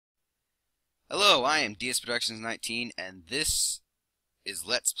Hello, I am DS Productions 19, and this is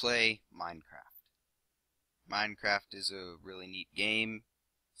Let's Play Minecraft. Minecraft is a really neat game.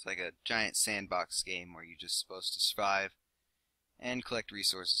 It's like a giant sandbox game where you're just supposed to survive and collect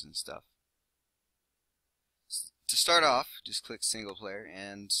resources and stuff. To start off, just click single player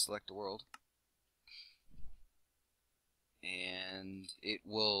and select a world. And it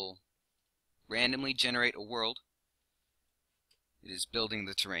will randomly generate a world. It is building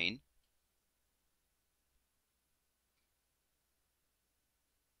the terrain.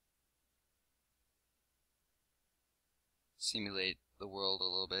 Simulate the world a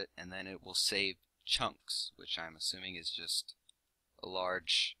little bit, and then it will save chunks, which I'm assuming is just a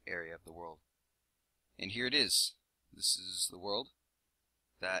large area of the world. And here it is. This is the world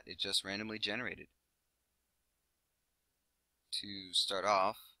that it just randomly generated. To start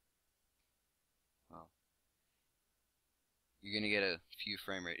off, well, you're going to get a few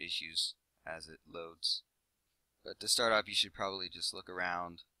frame rate issues as it loads. But to start off, you should probably just look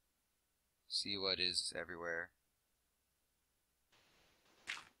around, see what is everywhere.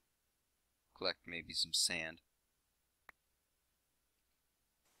 Collect maybe some sand.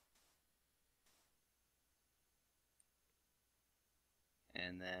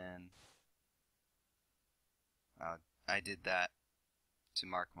 And then I did that to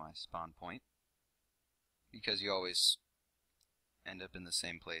mark my spawn point, because you always end up in the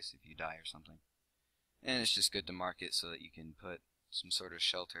same place if you die or something. And it's just good to mark it so that you can put some sort of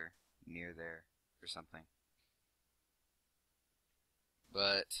shelter near there or something.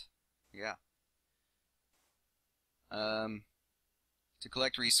 But yeah. To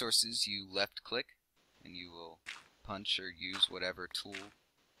collect resources, you left click and you will punch or use whatever tool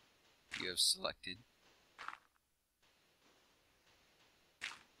you have selected.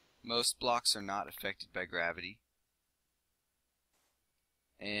 Most blocks are not affected by gravity,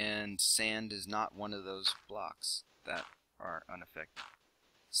 and sand is not one of those blocks that are unaffected.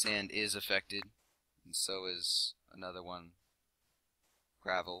 Sand is affected, and so is another one,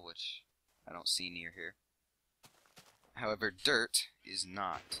 gravel, which I don't see near here. However, dirt is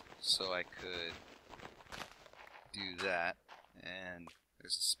not, so I could do that, and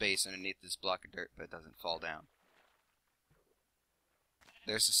there's a space underneath this block of dirt, but it doesn't fall down.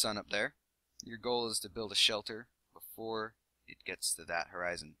 There's the sun up there. Your goal is to build a shelter before it gets to that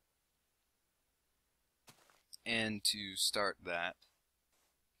horizon. And to start that,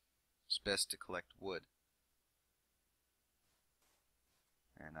 it's best to collect wood.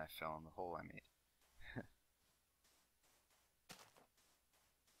 And I fell in the hole I made.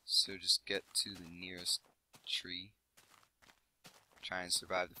 So just get to the nearest tree. Try and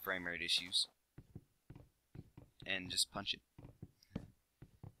survive the frame rate issues. And just punch it.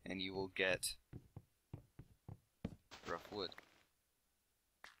 And you will get rough wood.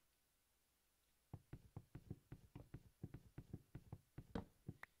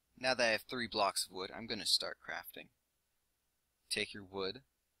 Now that I have 3 blocks of wood, I'm going to start crafting. Take your wood,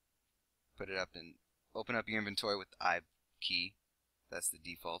 put it up and open up your inventory with the I key. That's the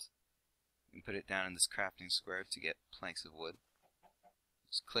default. And put it down in this crafting square to get planks of wood.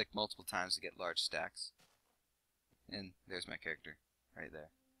 Just click multiple times to get large stacks. And there's my character, right there.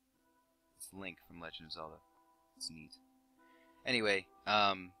 It's Link from Legend of Zelda. It's neat. Anyway,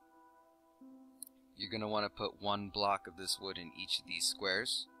 you're going to want to put 1 block of this wood in each of these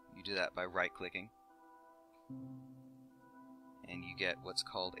squares. You do that by right-clicking. And you get what's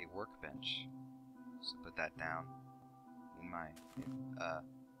called a workbench. So put that down in my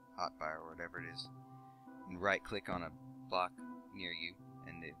hotbar or whatever it is. And right-click on a block near you,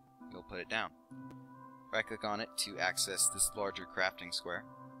 and you'll put it down. Right-click on it to access this larger crafting square.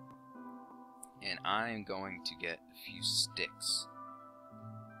 And I'm going to get a few sticks.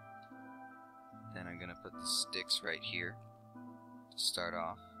 Then I'm going to put the sticks right here to start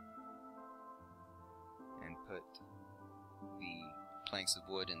off. And put the planks of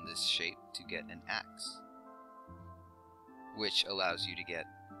wood in this shape to get an axe, which allows you to get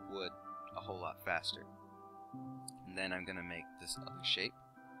wood a whole lot faster. And then I'm going to make this other shape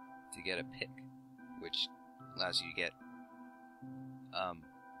to get a pick, which allows you to get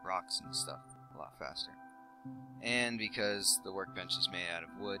rocks and stuff a lot faster. And because the workbench is made out of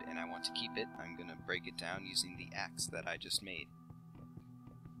wood and I want to keep it, I'm going to break it down using the axe that I just made.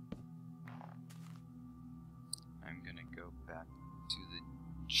 I'm going to go back to the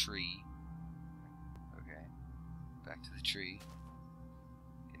tree. Okay, back to the tree.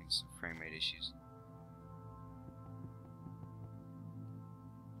 Getting some frame rate issues.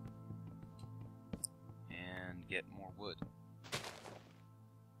 And get more wood.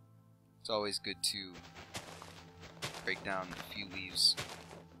 It's always good to break down a few leaves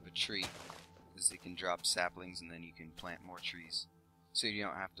of a tree because it can drop saplings and then you can plant more trees. So you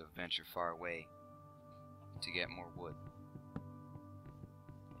don't have to venture far away to get more wood.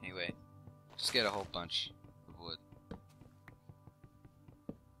 Anyway, just get a whole bunch of wood.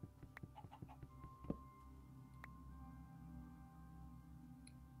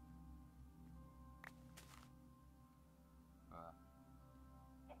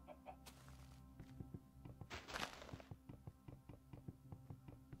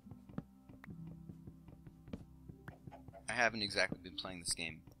 I haven't exactly been playing this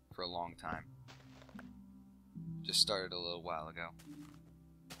game for a long time. Just started a little while ago.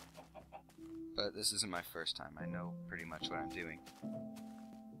 But this isn't my first time. I know pretty much what I'm doing.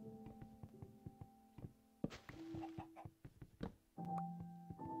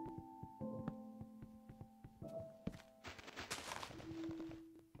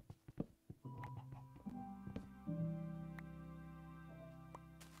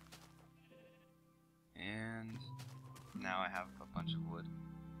 And now I have a bunch of wood.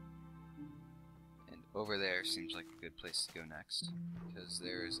 And over there seems like a good place to go next, because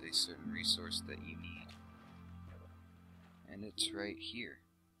there is a certain resource that you need. And it's right here.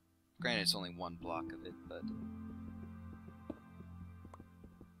 Granted, it's only one block of it, but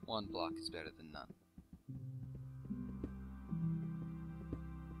one block is better than none.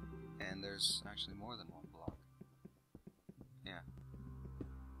 And there's actually more than one block. Yeah.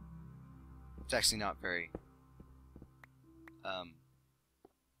 It's actually not very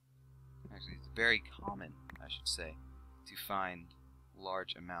actually, it's very common, I should say, to find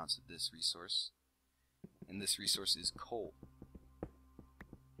large amounts of this resource. And this resource is coal.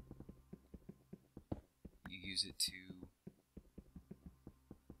 You use it to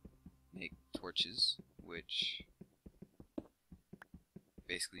make torches, which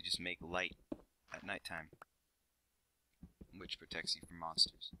basically just make light at nighttime, which protects you from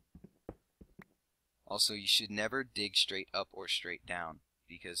monsters. Also, you should never dig straight up or straight down,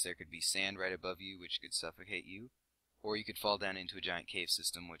 because there could be sand right above you which could suffocate you, or you could fall down into a giant cave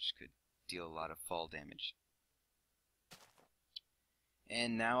system which could deal a lot of fall damage.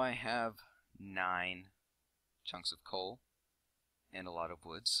 And now I have 9 chunks of coal and a lot of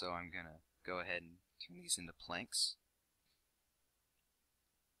wood, so I'm gonna go ahead and turn these into planks.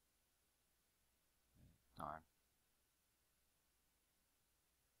 Darn.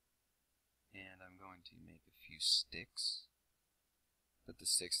 And I'm going to make a few sticks. Put the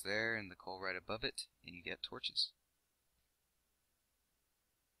sticks there and the coal right above it, and you get torches.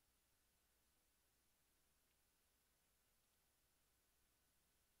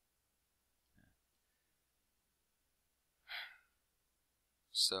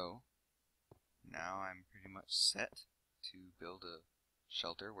 So, now I'm pretty much set to build a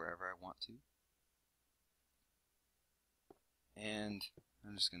shelter wherever I want to. And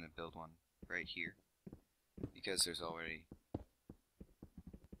I'm just going to build one right here, because there's already a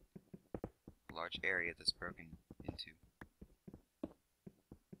large area that's broken into.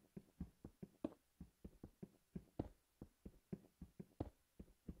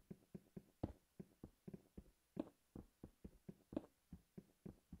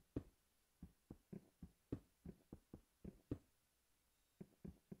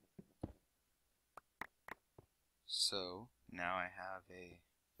 So, now I have a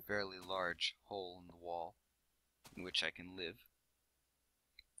fairly large hole in the wall in which I can live.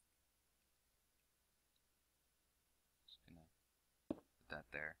 Just gonna put that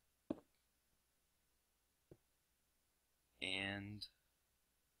there. And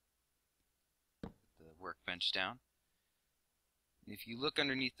put the workbench down. If you look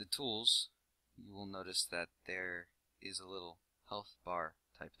underneath the tools, you will notice that there is a little health bar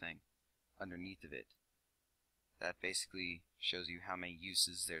type thing underneath of it. That basically shows you how many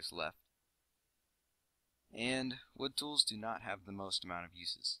uses there's left. And wood tools do not have the most amount of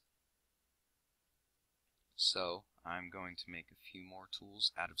uses. So I'm going to make a few more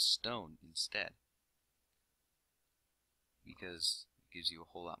tools out of stone instead, because it gives you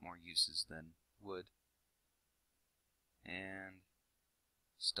a whole lot more uses than wood. And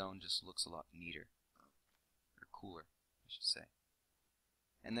stone just looks a lot neater, or cooler, I should say.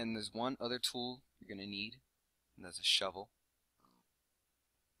 And then there's one other tool you're going to need, and that's a shovel,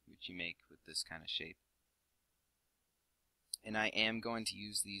 which you make with this kind of shape. And I am going to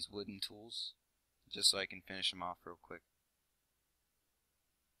use these wooden tools just so I can finish them off real quick.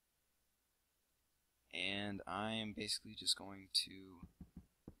 And I am basically just going to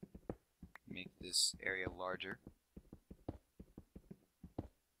make this area larger.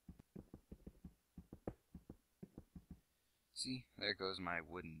 See, there goes my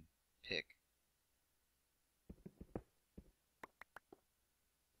wooden pick.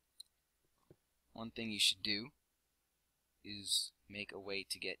 one thing you should do is make a way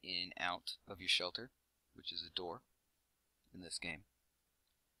to get in and out of your shelter, which is a door in this game.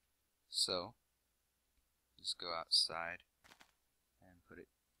 So just go outside and put it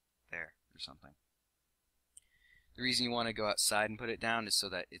there or something. The reason you want to go outside and put it down is so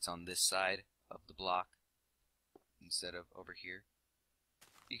that it's on this side of the block instead of over here,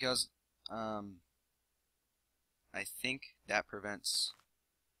 because I think that prevents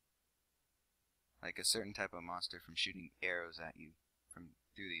like a certain type of monster from shooting arrows at you from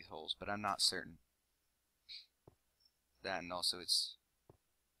through these holes, but I'm not certain. That, and also it's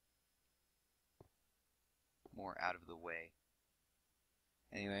more out of the way.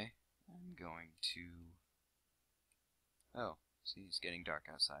 Anyway, I'm going to... Oh, see, it's getting dark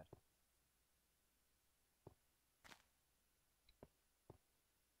outside.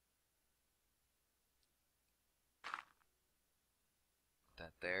 Put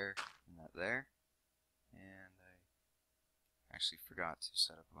that there, and that there. And I actually forgot to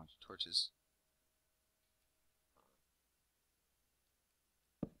set up a bunch of torches.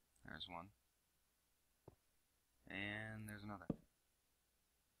 There's one. And there's another.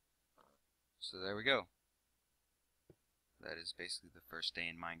 So there we go. That is basically the first day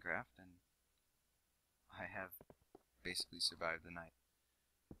in Minecraft, and I have basically survived the night.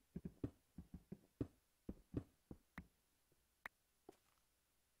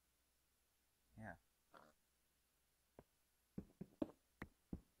 Yeah.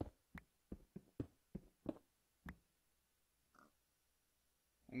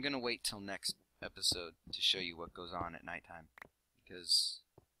 I'm gonna wait till next episode to show you what goes on at nighttime, because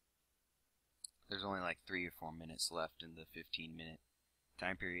there's only like 3 or 4 minutes left in the 15-minute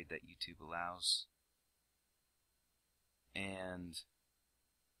time period that YouTube allows. And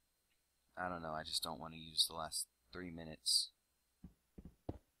I don't know, I just don't want to use the last 3 minutes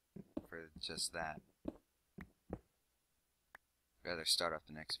for just that. I'd rather start off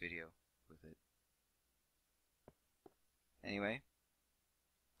the next video with it. Anyway,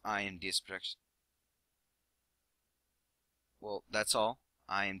 I am DS Productions. Well, that's all.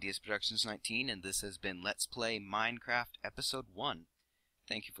 I am DS Productions 19, and this has been Let's Play Minecraft Episode 1.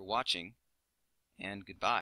 Thank you for watching, and goodbye.